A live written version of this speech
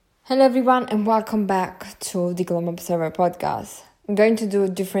Hello everyone and welcome back to the Global Observer podcast. I'm going to do a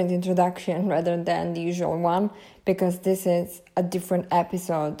different introduction rather than the usual one because this is a different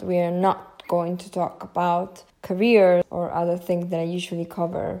episode. We are not going to talk about career or other things that I usually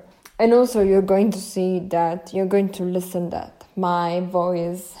cover. And also you're going to see that you're going to listen that my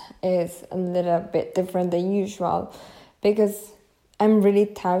voice is a little bit different than usual because I'm really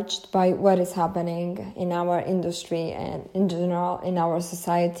touched by what is happening in our industry and in general in our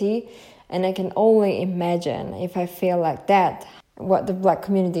society. And I can only imagine if I feel like that, what the Black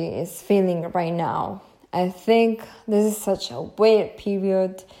community is feeling right now. I think this is such a weird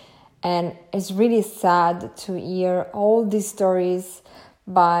period and it's really sad to hear all these stories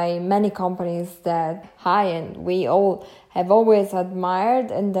by many companies that high-end we all have always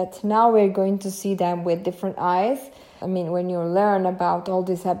admired and that now we're going to see them with different eyes. I mean, when you learn about all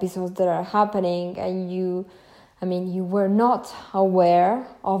these episodes that are happening and you were not aware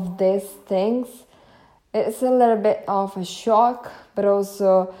of these things, it's a little bit of a shock, but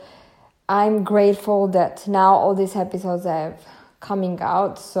also I'm grateful that now all these episodes are coming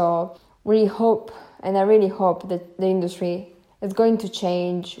out. So I really hope that the industry is going to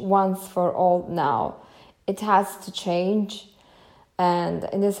change once for all now. It has to change. And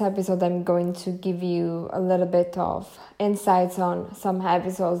in this episode, I'm going to give you a little bit of insights on some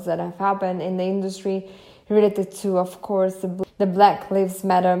episodes that have happened in the industry related to, of course, the Black Lives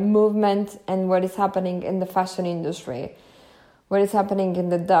Matter movement and what is happening in the fashion industry, what is happening in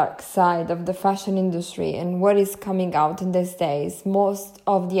the dark side of the fashion industry and what is coming out in these days. Most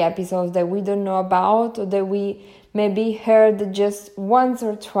of the episodes that we don't know about or that we maybe heard just once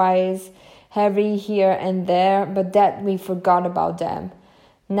or twice every here and there, but that we forgot about them.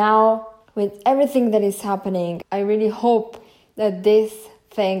 Now, with everything that is happening, I really hope that this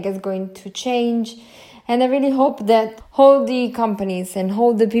thing is going to change. And I really hope that all the companies and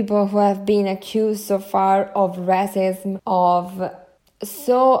all the people who have been accused so far of racism, of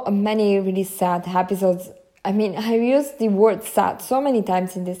so many really sad episodes. I mean, I've used the word sad so many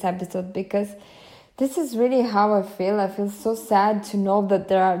times in this episode because this is really how I feel. I feel so sad to know that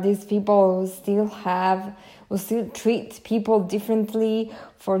there are these people who still treat people differently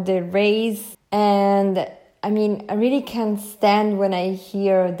for their race. And I mean, I really can't stand when I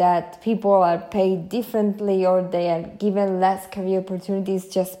hear that people are paid differently or they are given less career opportunities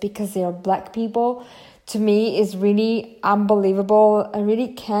just because they are Black people. To me, is really unbelievable. I really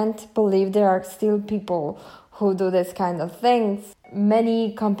can't believe there are still people who do this kind of things.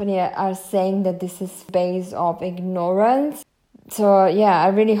 Many companies are saying that this is based on ignorance. So yeah, I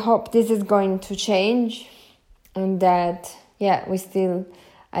really hope this is going to change and that,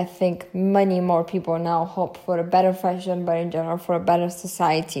 I think many more people now hope for a better fashion, but in general for a better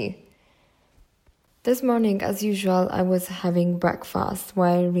society. This morning, as usual, I was having breakfast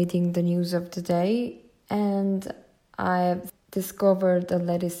while reading the news of the day and I discovered the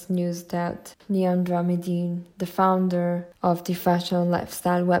latest news that Leandra Medine, the founder of the fashion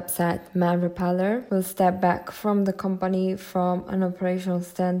lifestyle website Man Repeller, will step back from the company from an operational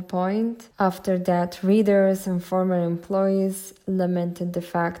standpoint. After that, readers and former employees lamented the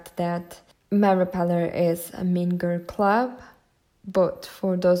fact that Man Repeller is a mean girl club, both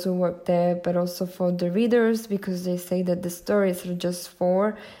for those who work there, but also for the readers, because they say that the stories are just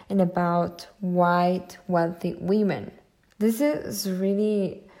for and about white, wealthy women. This is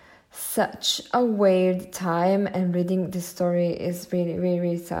really such a weird time and reading this story is really, really,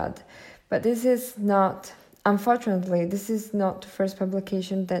 really sad. But unfortunately, this is not the first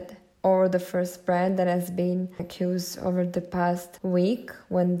publication or the first brand that has been accused over the past week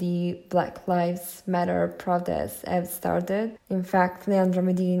when the Black Lives Matter protests have started. In fact, Leandra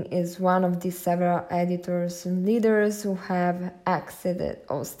Medine is one of the several editors and leaders who have exited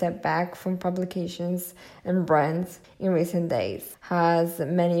or stepped back from publications and brands in recent days. As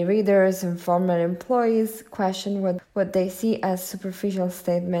many readers and former employees question what they see as superficial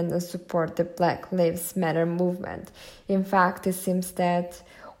statements that support the Black Lives Matter movement. In fact, it seems that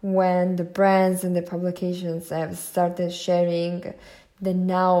when the brands and the publications have started sharing the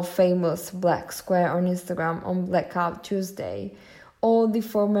now famous Black Square on Instagram on Blackout Tuesday, all the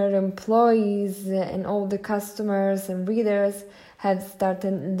former employees and all the customers and readers have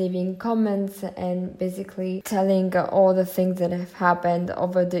started leaving comments and basically telling all the things that have happened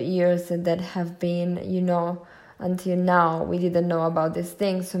over the years and that have been, until now we didn't know about these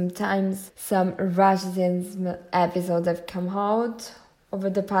things. Sometimes some racism episodes have come out over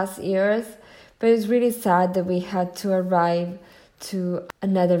the past years, but it's really sad that we had to arrive to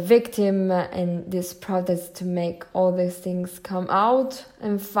another victim in this protest to make all these things come out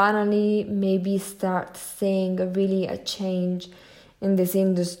and finally maybe start seeing a change in this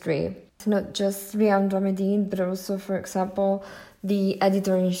industry. It's not just Leandra Medin, but also, for example, the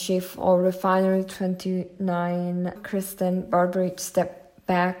editor-in-chief of Refinery 29, Kristen Barberich, stepped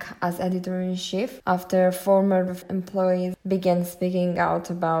back as editor-in-chief after former employees began speaking out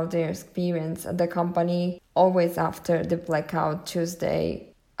about their experience at the company, always after the blackout Tuesday.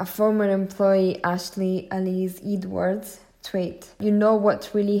 A former employee, Ashley Elise Edwards, tweet, "You know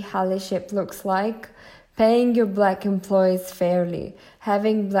what really allyship looks like? Paying your black employees fairly,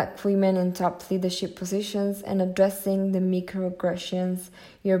 having black women in top leadership positions, and addressing the microaggressions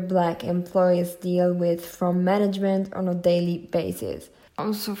your black employees deal with from management on a daily basis."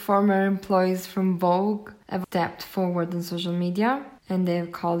 Also, former employees from Vogue have stepped forward on social media, and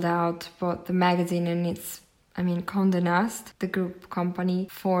they've called out both the magazine and Condé Nast, the group company,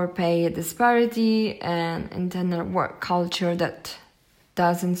 for pay disparity and internal work culture that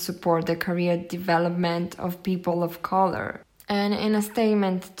doesn't support the career development of people of color. And in a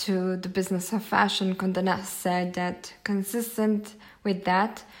statement to the Business of Fashion, Condé Nast said that, consistent with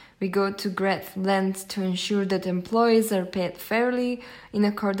that, we go to great lengths to ensure that employees are paid fairly in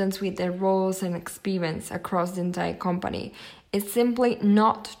accordance with their roles and experience across the entire company. It's simply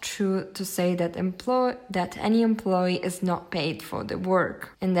not true to say that any employee is not paid for the work.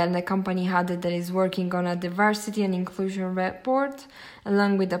 And then the company added that it's working on a diversity and inclusion report,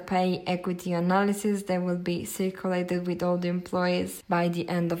 along with a pay equity analysis that will be circulated with all the employees by the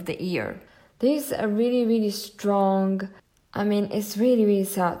end of the year. There's a really, really strong... it's really, really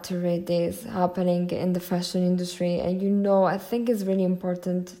sad to read this happening in the fashion industry. And I think it's really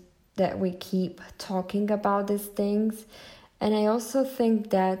important that we keep talking about these things. And I also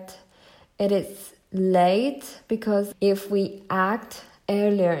think that it is late, because if we act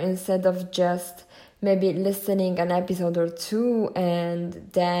earlier instead of just maybe listening an episode or two, and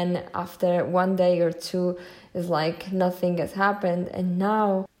then after one day or two is like nothing has happened, and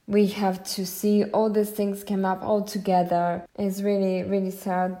now we have to see all these things come up all together, it's really, really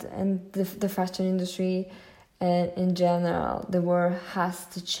sad. And the fashion industry and in general, the world has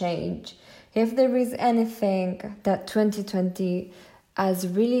to change. If there is anything that 2020 has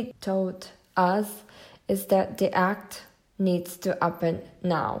really taught us, is that the act needs to happen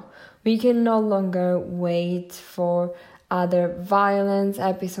now. We can no longer wait for other violence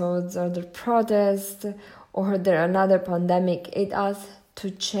episodes or the protests or another pandemic. It has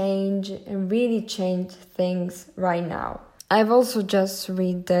to change and really change things right now. I've also just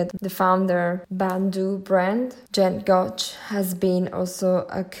read that the founder Bandu brand, Jen Gotch, has been also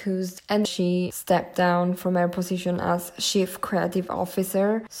accused, and she stepped down from her position as Chief Creative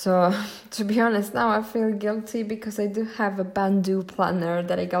Officer. So to be honest, now I feel guilty, because I do have a Bandu planner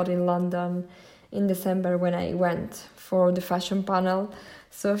that I got in London in December when I went for the fashion panel.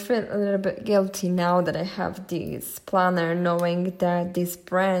 So I feel a little bit guilty now that I have this planner, knowing that this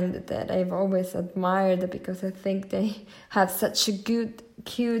brand that I've always admired, because I think they have such a good,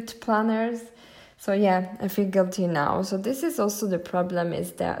 cute planners. So yeah, I feel guilty now. So this is also the problem,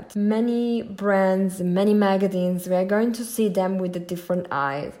 is that many brands, many magazines, we are going to see them with a different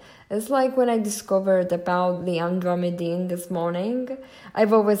eyes. It's like when I discovered about Leandra Medin this morning.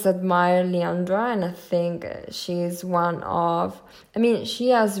 I've always admired Leandra, and I think she is she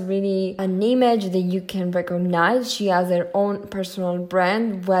has really an image that you can recognize. She has her own personal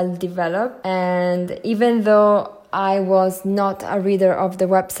brand, well developed. And even though I was not a reader of the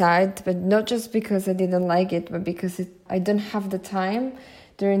website, but not just because I didn't like it, but because I don't have the time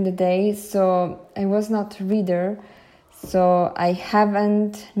during the day, so I was not a reader. So I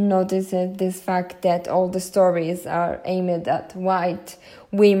haven't noticed this fact that all the stories are aimed at white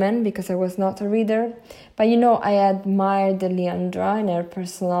women, because I was not a reader. But I admired Leandra and her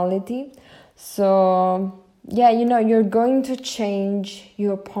personality. So yeah, you're going to change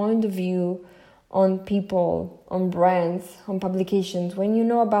your point of view on people, on brands, on publications, when you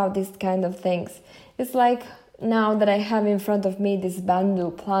know about these kind of things. It's like now that I have in front of me this Bandu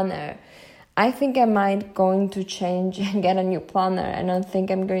planner, I think I might going to change and get a new planner. I don't think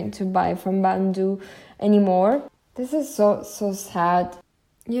I'm going to buy from Bandu anymore. This is so sad.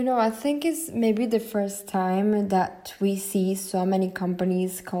 I think it's maybe the first time that we see so many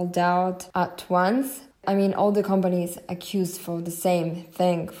companies called out at once. All the companies accused for the same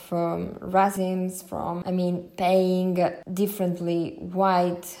thing, from racism, from, paying differently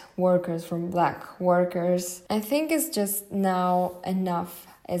white workers from black workers. I think it's just now enough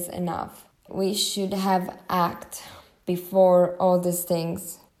is enough. We should have act before all these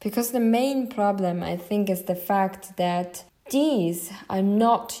things. Because the main problem, I think, is the fact that these are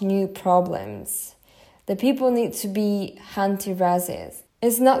not new problems. The people need to be anti-racist.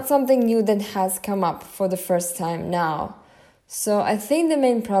 It's not something new that has come up for the first time now. So I think the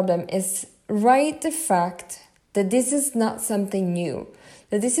main problem is the fact that this is not something new,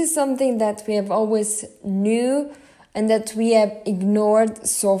 that this is something that we have always knew and that we have ignored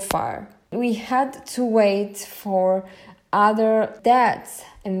so far. We had to wait for other deaths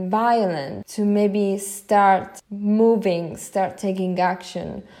and violence to maybe start taking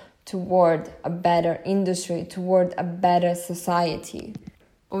action toward a better industry, toward a better society.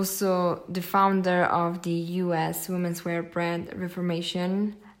 Also, the founder of the US women's wear brand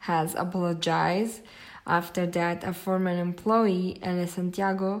Reformation has apologized. After that, a former employee, Ele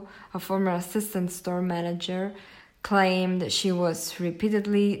Santiago, a former assistant store manager, claimed she was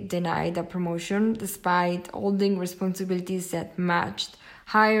repeatedly denied a promotion despite holding responsibilities that matched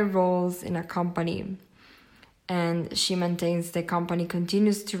higher roles in a company. And she maintains the company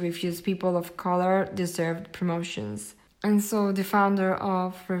continues to refuse people of color deserved promotions. And so the founder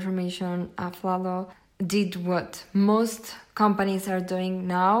of Reformation, Aflalo, did what most companies are doing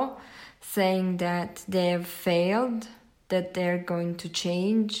now, saying that they have failed, that they're going to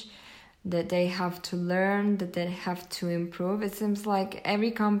change, that they have to learn, that they have to improve. It seems like every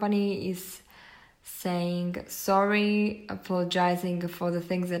company is saying sorry, apologizing for the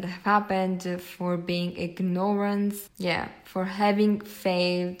things that have happened, for being ignorant, for having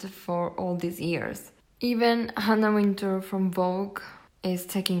failed for all these years. Even Hannah Wintour from Vogue is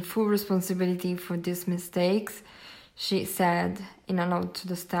taking full responsibility for these mistakes. She said in a note to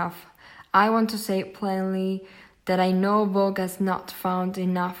the staff, "I want to say plainly that I know Vogue has not found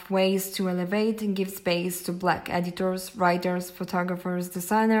enough ways to elevate and give space to Black editors, writers, photographers,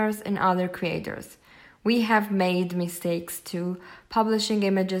 designers, and other creators. We have made mistakes too, publishing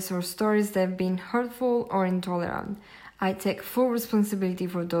images or stories that have been hurtful or intolerant. I take full responsibility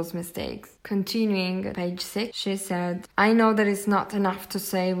for those mistakes." Continuing, page 6, she said, "I know that it's not enough to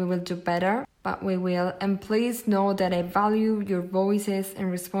say we will do better, but we will, and please know that I value your voices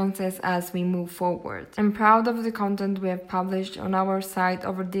and responses as we move forward. I'm proud of the content we have published on our site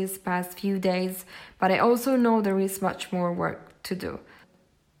over these past few days, but I also know there is much more work to do."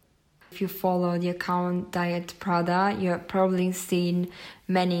 If you follow the account Diet Prada, you have probably seen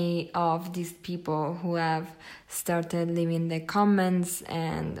many of these people who have started leaving their comments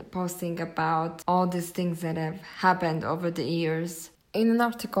and posting about all these things that have happened over the years. In an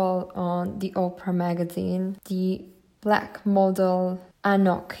article on the Oprah magazine, the Black model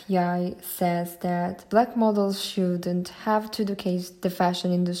Anok Yai says that Black models shouldn't have to educate the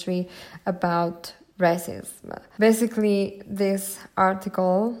fashion industry about racism. Basically, this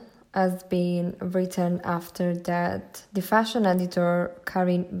article has been written after that the fashion editor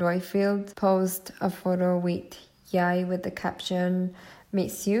Karin Roifield posted a photo with Yai with the caption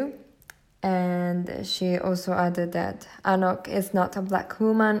 "Miss you," and she also added that Anok is not a Black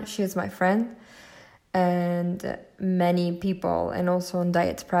woman, she is my friend. And many people, and also on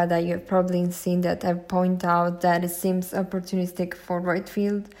Diet Prada, you have probably seen that I've pointed out that it seems opportunistic for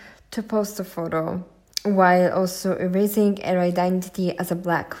Roifield to post a photo while also erasing her identity as a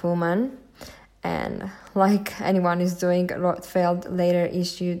Black woman. And like anyone is doing, Rothfeld later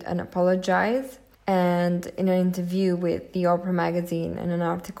issued an apology. And in an interview with the Oprah magazine in an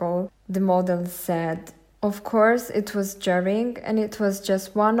article, the model said, "Of course, it was jarring, and it was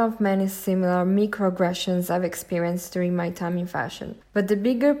just one of many similar microaggressions I've experienced during my time in fashion. But the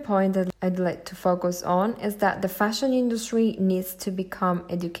bigger point that I'd like to focus on is that the fashion industry needs to become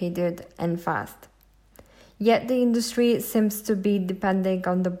educated and fast. Yet the industry seems to be depending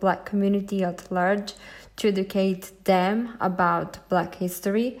on the Black community at large to educate them about Black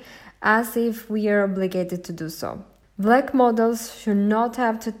history, as if we are obligated to do so. Black models should not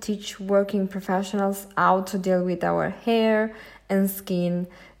have to teach working professionals how to deal with our hair and skin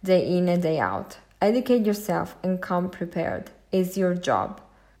day in and day out. Educate yourself and come prepared. It's your job."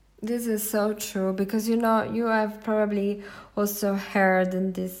 This is so true because you have probably also heard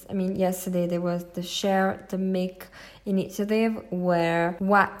in this, yesterday there was the Share the Mic initiative where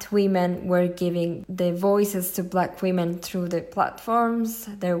white women were giving the voices to Black women through the platforms.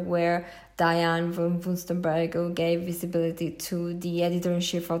 There were Diane von Furstenberg, who gave visibility to the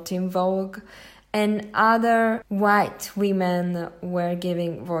editor-in-chief of Teen Vogue, and other white women were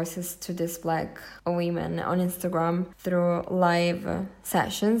giving voices to these Black women on Instagram through live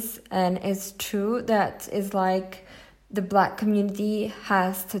sessions. And it's true that it's like the Black community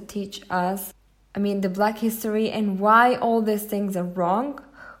has to teach us, the Black history and why all these things are wrong,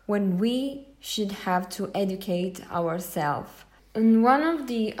 when we should have to educate ourselves. And one of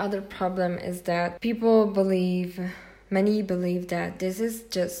the other problems is that many believe that this is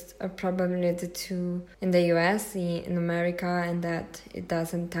just a problem related to in the US, in America, and that it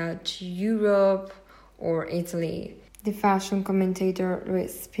doesn't touch Europe or Italy. The fashion commentator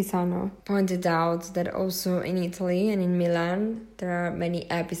Luis Pisano pointed out that also in Italy and in Milan, there are many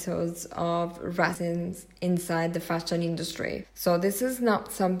episodes of racism inside the fashion industry. So this is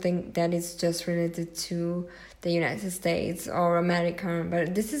not something that is just related to the United States or America,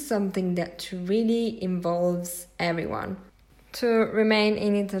 but this is something that really involves everyone. To remain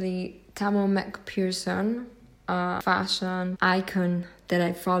in Italy, Tammo McPherson, a fashion icon that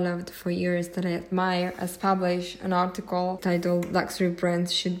I followed for years, that I admire, has published an article titled "Luxury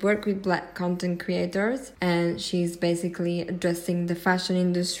Brands Should Work with Black Content Creators," and she's basically addressing the fashion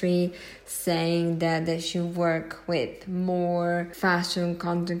industry, saying that they should work with more fashion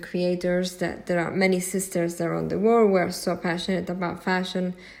content creators, that there are many sisters around the world who are so passionate about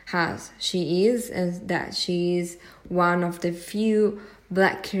fashion as she is, and that she is one of the few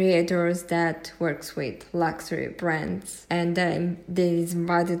Black creators that works with luxury brands and that is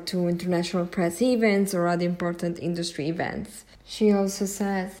invited to international press events or other important industry events. She also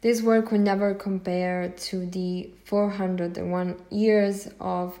says this work will never compare to the 401 years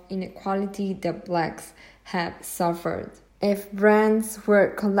of inequality that Blacks have suffered. If brands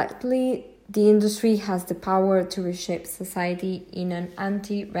work collectively, the industry has the power to reshape society in an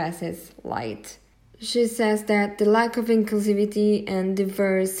anti-racist light. She says that the lack of inclusivity and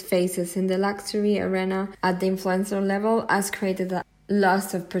diverse faces in the luxury arena at the influencer level has created a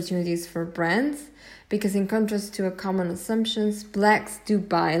loss of opportunities for brands, because in contrast to a common assumptions, Blacks do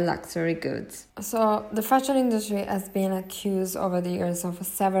buy luxury goods. So the fashion industry has been accused over the years of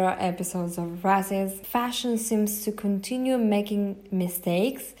several episodes of racism. Fashion seems to continue making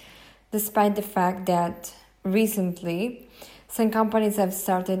mistakes, despite the fact that recently some companies have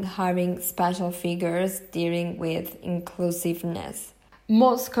started hiring special figures dealing with inclusiveness.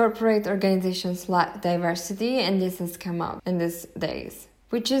 Most corporate organizations lack diversity, and this has come up in these days,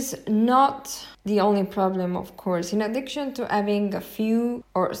 which is not the only problem, of course. In addition to having a few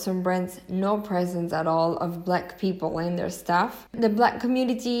or some brands no presence at all of Black people in their staff, the Black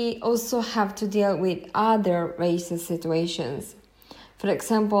community also have to deal with other racist situations. For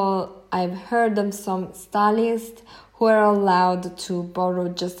example, I've heard of some stylists who are allowed to borrow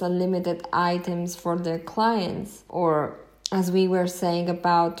just unlimited items for their clients, or as we were saying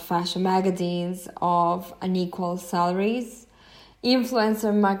about fashion magazines, of unequal salaries,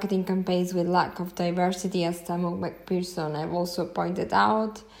 influencer marketing campaigns with lack of diversity, as Tammo McPherson have also pointed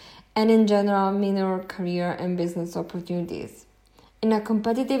out, and in general minor career and business opportunities. In a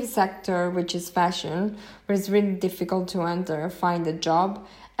competitive sector, which is fashion, where it's really difficult to enter or find a job,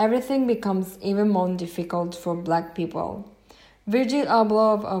 everything becomes even more difficult for Black people. Virgil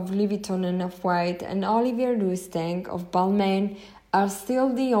Abloh of Louis Vuitton and Off-White and Olivier Rousteing of Balmain are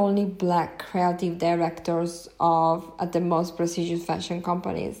still the only Black creative directors at the most prestigious fashion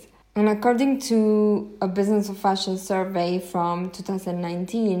companies. And according to a Business of Fashion survey from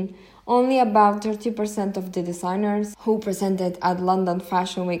 2019, only about 30% of the designers who presented at London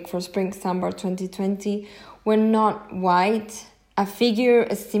Fashion Week for Spring-Summer 2020 were not white, a figure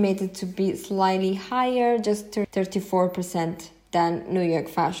estimated to be slightly higher, just 34% than New York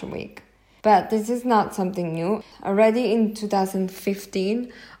Fashion Week. But this is not something new. Already in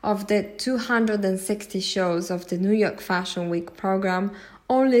 2015, of the 260 shows of the New York Fashion Week program,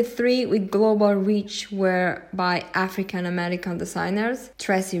 only 3 with global reach were by African American designers: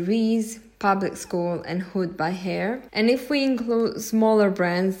 Tracy Reese, Public School, and Hood by Hair. And if we include smaller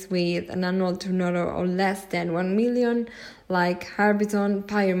brands with an annual turnover of less than 1 million, like Harbiton,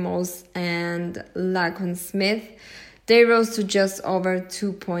 Pyrmos, and Lacon Smith, they rose to just over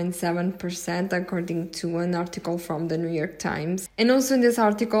 2.7%, according to an article from the New York Times. And also in this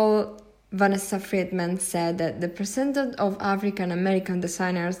article, Vanessa Friedman said that the percentage of African American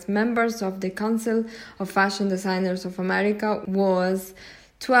designers members of the Council of Fashion Designers of America was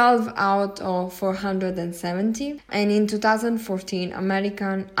 12 out of 470, and in 2014,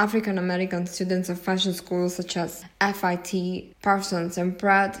 African American students of fashion schools such as FIT, Parsons, and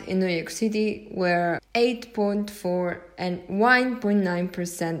Pratt in New York City were 8.4% and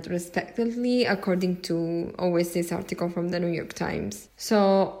 1.9% respectively, according to always this article from the New York Times.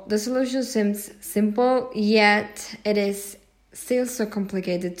 So the solution seems simple, yet it is still so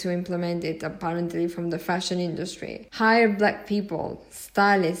complicated to implement it, apparently, from the fashion industry. Hire Black people,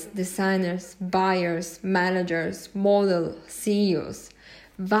 stylists, designers, buyers, managers, models, CEOs.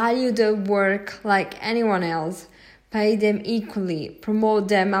 Value their work like anyone else. Pay them equally. Promote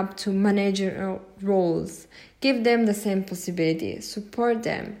them up to managerial roles. Give them the same possibilities. Support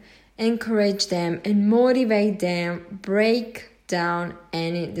them. Encourage them and motivate them. Break down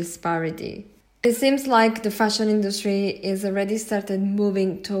any disparity. It seems like the fashion industry is already started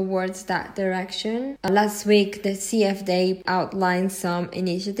moving towards that direction. Last week, the CFDA outlined some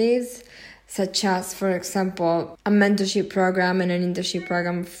initiatives, such as, for example, a mentorship program and an internship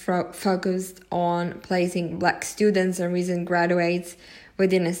program focused on placing Black students and recent graduates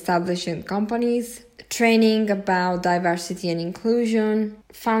within established companies, training about diversity and inclusion,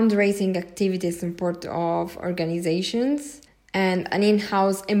 fundraising activities in support of organizations, and an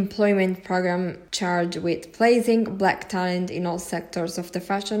in-house employment program charged with placing Black talent in all sectors of the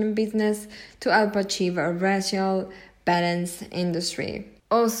fashion business to help achieve a racial balanced industry.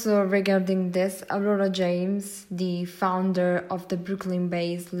 Also regarding this, Aurora James, the founder of the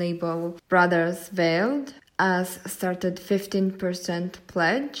Brooklyn-based label Brothers Veiled, has started 15%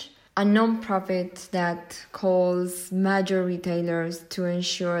 Pledge, a non-profit that calls major retailers to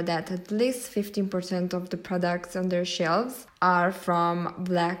ensure that at least 15% of the products on their shelves are from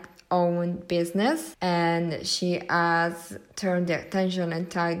Black-owned business. And she has turned the attention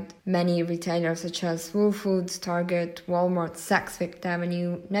and tagged many retailers such as Whole Foods, Target, Walmart, Saks Fifth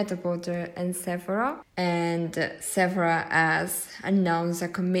Avenue, Net-a-Porter, and Sephora. And Sephora has announced a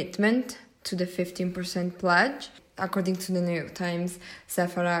commitment to the 15% pledge. According to the New York Times,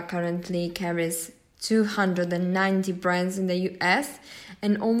 Sephora currently carries 290 brands in the US,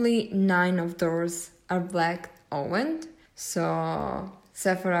 and only 9 of those are Black-owned. So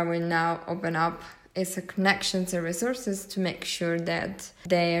Sephora will now open up its connections and resources to make sure that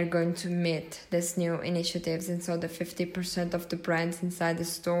they are going to meet these new initiatives, and so the 50% of the brands inside the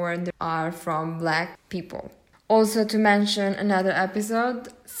store are from Black people. Also, to mention another episode,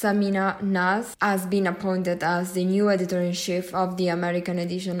 Samina Naz has been appointed as the new editor-in-chief of the American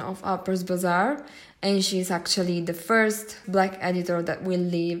edition of Harper's Bazaar, and she's actually the first Black editor that will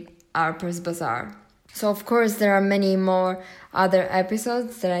leave Harper's Bazaar. So, of course, there are many more other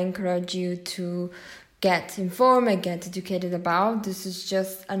episodes that I encourage you to get informed and get educated about. This is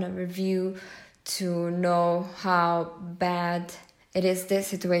just an overview to know how bad it is, this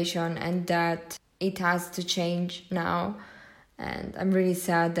situation, and that it has to change now. And I'm really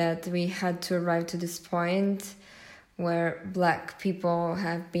sad that we had to arrive to this point where Black people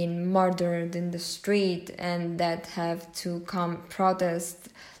have been murdered in the street and that have to come protest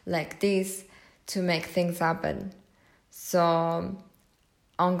like this to make things happen. So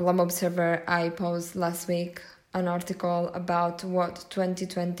on Glam Observer, I posted last week an article about what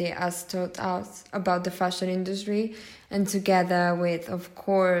 2020 has taught us about the fashion industry, and together with, of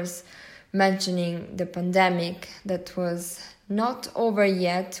course, mentioning the pandemic that was not over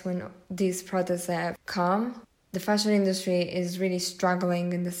yet when these protests have come. The fashion industry is really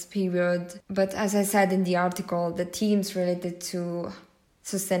struggling in this period. But as I said in the article, the themes related to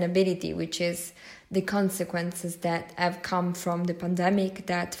sustainability, which is the consequences that have come from the pandemic,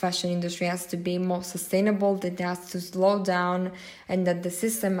 that fashion industry has to be more sustainable, that it has to slow down, and that the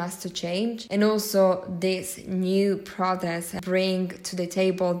system has to change. And also this new protests bring to the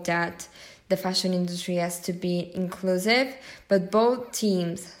table that the fashion industry has to be inclusive, but both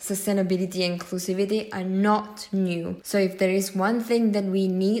themes, sustainability and inclusivity, are not new. So if there is one thing that we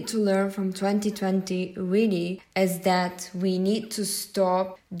need to learn from 2020 really, is that we need to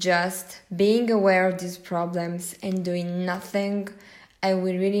stop just being aware of these problems and doing nothing, and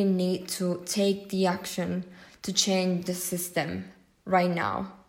we really need to take the action to change the system right now.